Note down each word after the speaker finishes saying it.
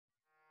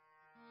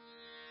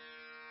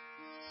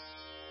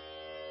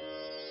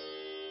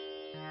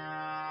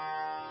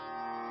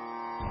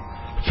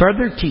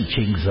Further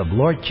teachings of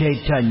Lord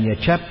Chaitanya,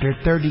 Chapter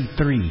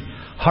 33,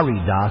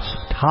 Haridas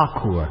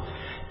Thakur,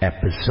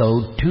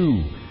 Episode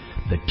 2,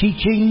 The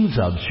Teachings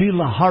of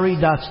Srila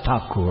Haridas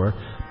Thakur,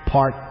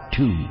 Part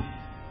 2.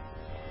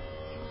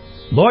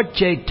 Lord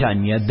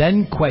Chaitanya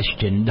then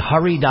questioned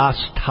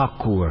Haridas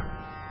Thakur.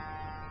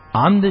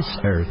 On this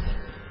earth,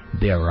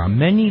 there are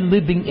many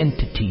living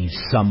entities,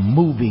 some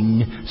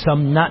moving,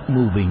 some not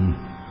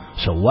moving.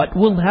 So what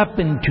will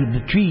happen to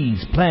the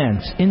trees,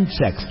 plants,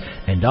 insects,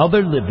 and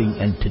other living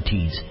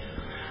entities?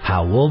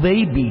 How will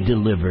they be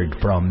delivered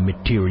from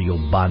material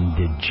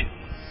bondage?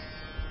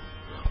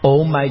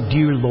 O my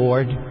dear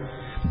Lord,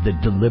 the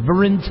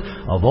deliverance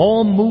of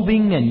all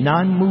moving and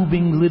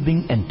non-moving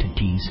living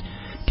entities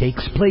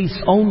takes place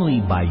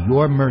only by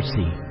your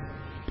mercy.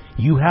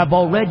 You have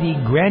already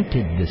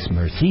granted this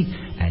mercy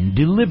and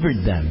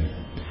delivered them.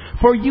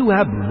 For you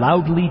have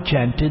loudly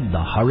chanted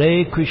the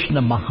Hare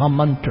Krishna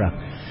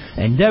Mahamantra,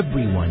 and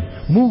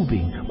everyone,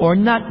 moving or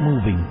not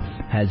moving,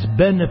 has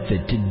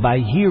benefited by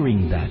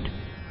hearing that.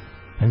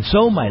 And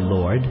so, my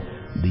Lord,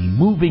 the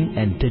moving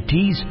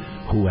entities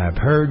who have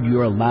heard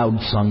your loud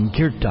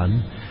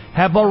Sankirtan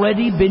have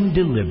already been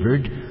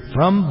delivered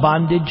from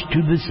bondage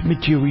to this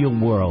material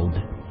world.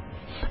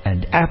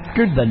 And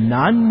after the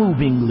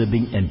non-moving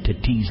living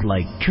entities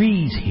like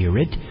trees hear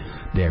it,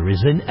 there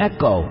is an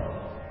echo.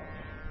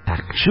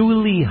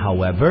 Actually,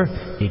 however,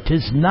 it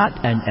is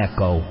not an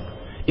echo.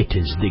 It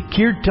is the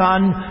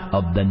kirtan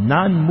of the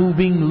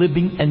non-moving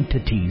living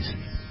entities.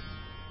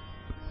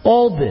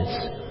 All this,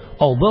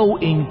 although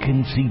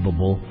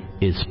inconceivable,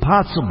 is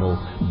possible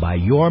by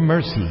your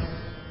mercy.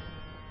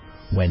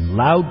 When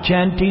loud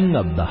chanting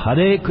of the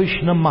Hare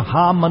Krishna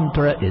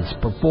Mahamantra is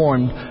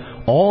performed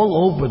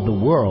all over the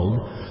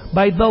world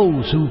by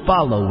those who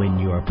follow in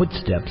your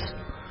footsteps,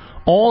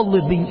 all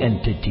living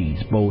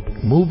entities, both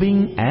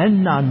moving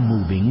and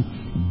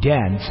non-moving,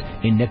 dance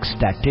in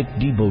ecstatic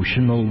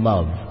devotional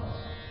love.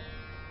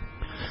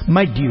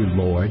 My dear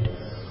Lord,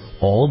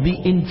 all the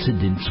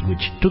incidents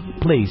which took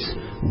place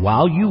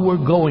while you were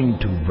going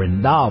to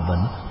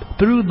Vrindavan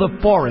through the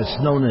forest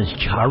known as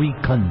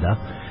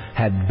Charikanda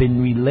have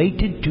been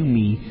related to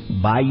me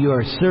by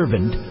your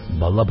servant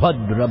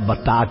Balabhadra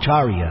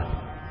Bhattacharya.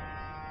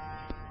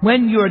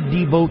 When your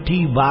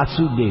devotee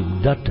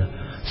Vasudev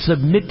Datta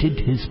submitted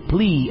his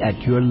plea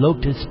at your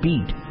lotus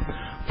feet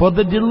for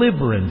the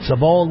deliverance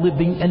of all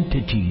living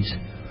entities,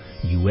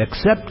 you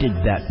accepted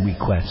that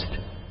request.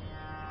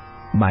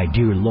 My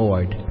dear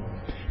Lord,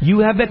 you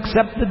have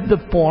accepted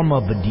the form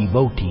of a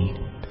devotee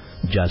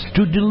just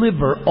to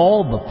deliver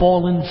all the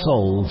fallen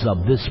souls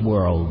of this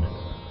world.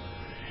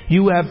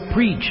 You have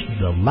preached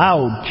the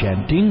loud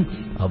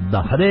chanting of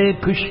the Hare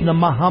Krishna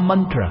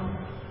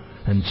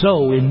Mahamantra, and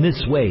so in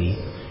this way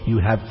you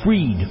have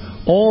freed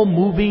all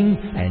moving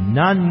and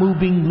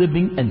non-moving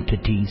living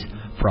entities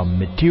from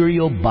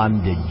material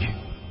bondage.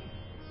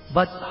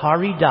 But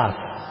Haridas,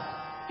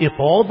 if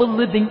all the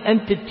living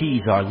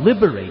entities are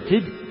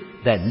liberated,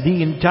 then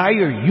the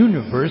entire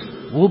universe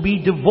will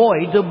be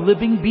devoid of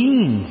living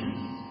beings.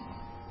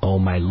 O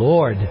my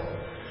Lord,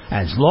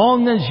 as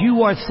long as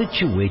you are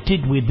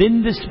situated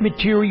within this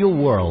material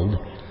world,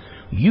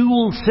 you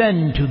will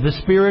send to the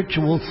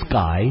spiritual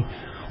sky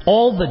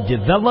all the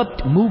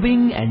developed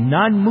moving and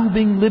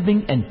non-moving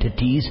living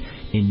entities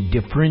in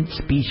different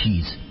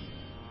species.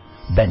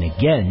 Then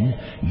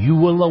again, you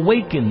will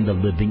awaken the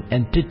living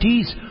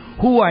entities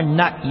who are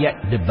not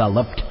yet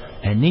developed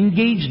and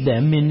engage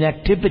them in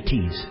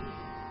activities.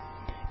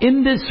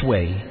 In this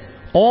way,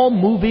 all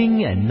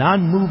moving and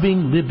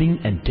non-moving living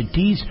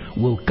entities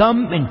will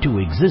come into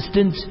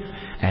existence,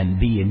 and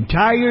the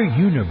entire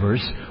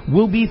universe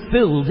will be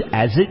filled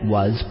as it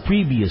was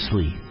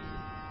previously.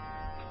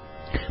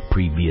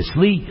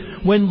 Previously,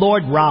 when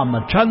Lord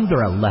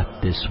Ramachandra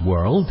left this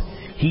world,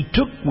 he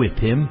took with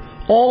him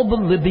all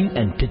the living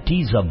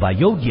entities of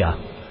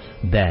Ayodhya.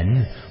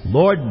 Then,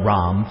 Lord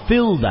Ram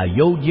filled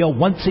Ayodhya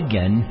once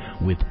again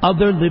with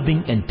other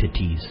living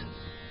entities.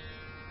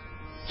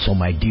 So,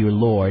 my dear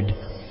Lord,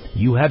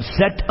 you have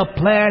set a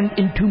plan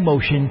into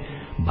motion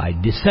by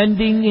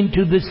descending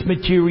into this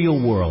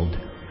material world.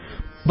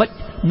 But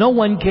no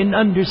one can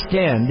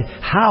understand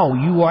how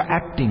you are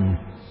acting.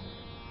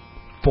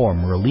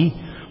 Formerly,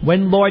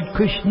 when Lord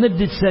Krishna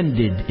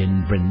descended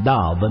in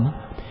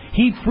Vrindavan,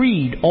 he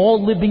freed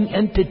all living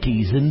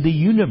entities in the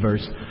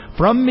universe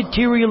from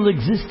material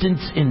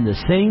existence in the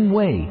same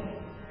way.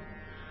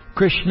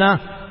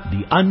 Krishna,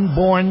 the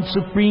unborn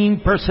Supreme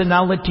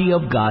Personality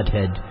of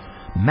Godhead,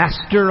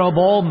 Master of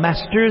all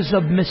masters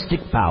of mystic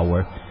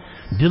power,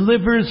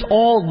 delivers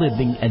all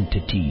living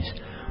entities,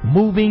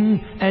 moving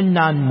and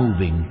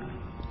non-moving,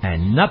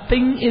 and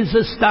nothing is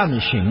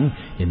astonishing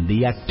in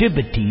the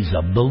activities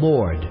of the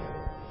Lord.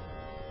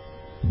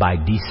 By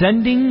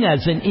descending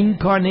as an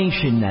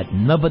incarnation at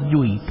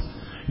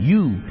Navadvip,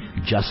 you,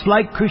 just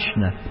like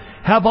Krishna,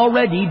 have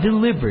already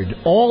delivered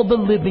all the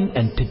living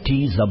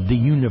entities of the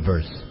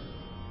universe.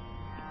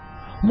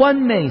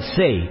 One may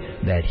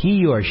say that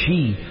he or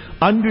she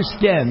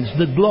understands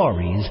the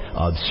glories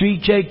of Sri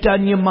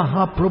Chaitanya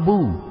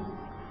Mahaprabhu.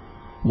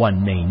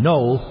 One may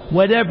know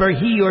whatever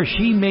he or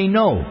she may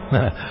know.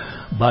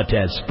 But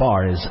as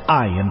far as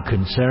I am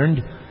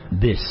concerned,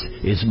 this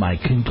is my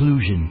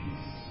conclusion.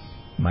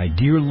 My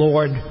dear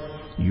Lord,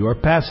 your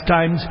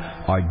pastimes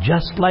are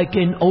just like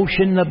an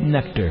ocean of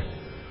nectar.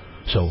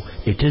 So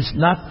it is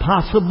not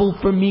possible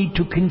for me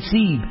to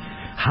conceive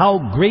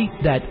how great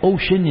that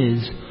ocean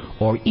is,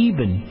 or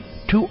even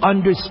to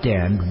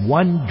understand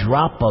one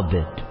drop of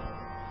it.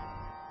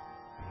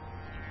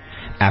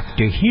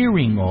 After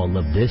hearing all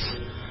of this,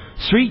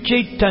 Sri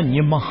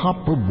Chaitanya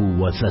Mahaprabhu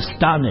was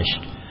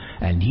astonished,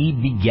 and he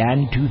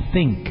began to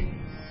think,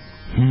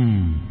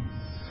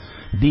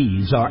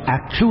 these are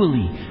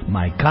actually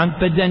my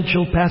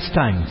confidential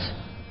pastimes.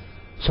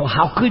 So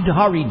how could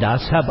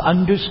Haridas have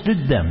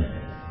understood them?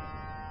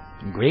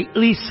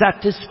 Greatly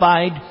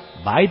satisfied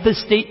by the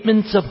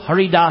statements of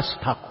Haridas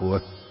Thakur,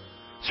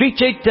 Sri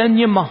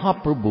Chaitanya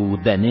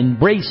Mahaprabhu then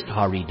embraced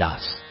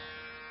Haridas.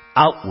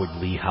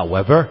 Outwardly,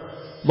 however,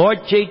 Lord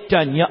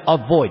Chaitanya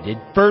avoided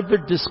further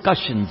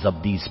discussions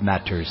of these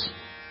matters.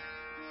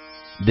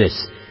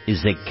 This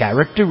is a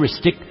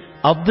characteristic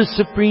of the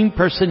Supreme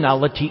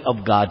Personality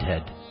of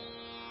Godhead.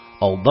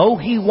 Although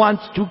he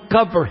wants to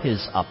cover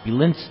his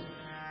opulence,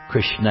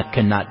 Krishna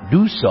cannot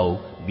do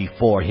so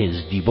before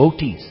his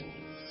devotees,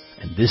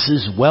 and this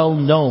is well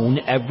known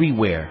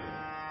everywhere.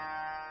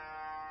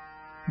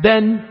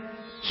 Then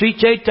Sri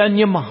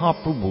Chaitanya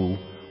Mahaprabhu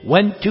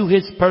went to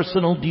his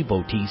personal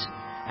devotees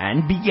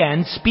and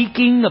began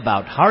speaking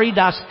about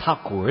Haridas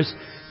Thakur's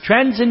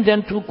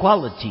transcendental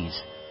qualities,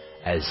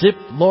 as if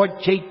Lord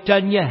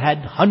Chaitanya had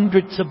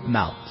hundreds of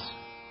mouths.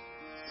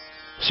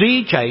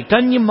 Sri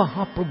Chaitanya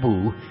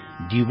Mahaprabhu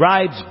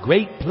derives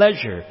great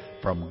pleasure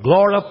from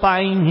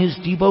glorifying his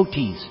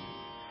devotees,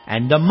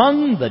 and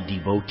among the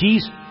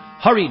devotees,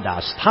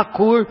 Haridas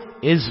Thakur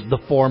is the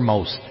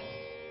foremost.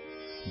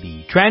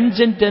 The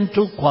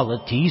transcendental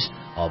qualities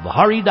of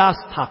Haridas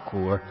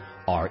Thakur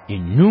are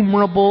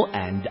innumerable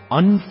and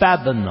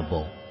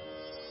unfathomable.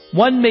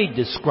 One may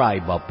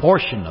describe a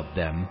portion of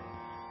them,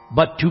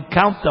 but to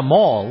count them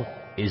all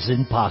is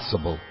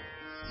impossible.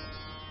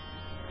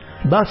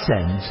 Thus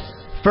ends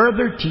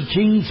Further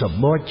Teachings of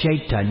Lord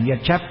Chaitanya,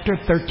 Chapter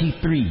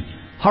 33,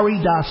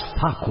 Haridas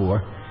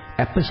Thakur,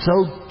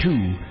 Episode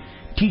 2,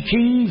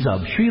 Teachings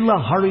of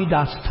Srila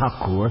Haridas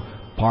Thakur,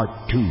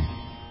 Part 2.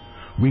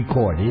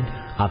 Recorded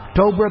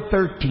October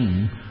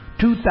 13,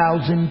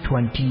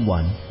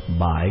 2021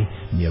 by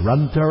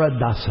Nirantara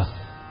Dasa.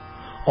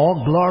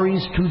 All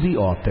glories to the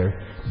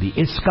author, the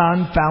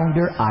ISKCON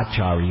founder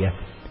Acharya,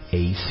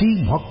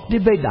 A.C.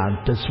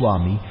 Bhaktivedanta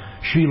Swami,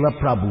 Srila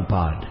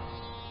Prabhupada.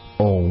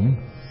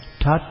 Om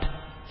Tat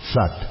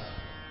Sat.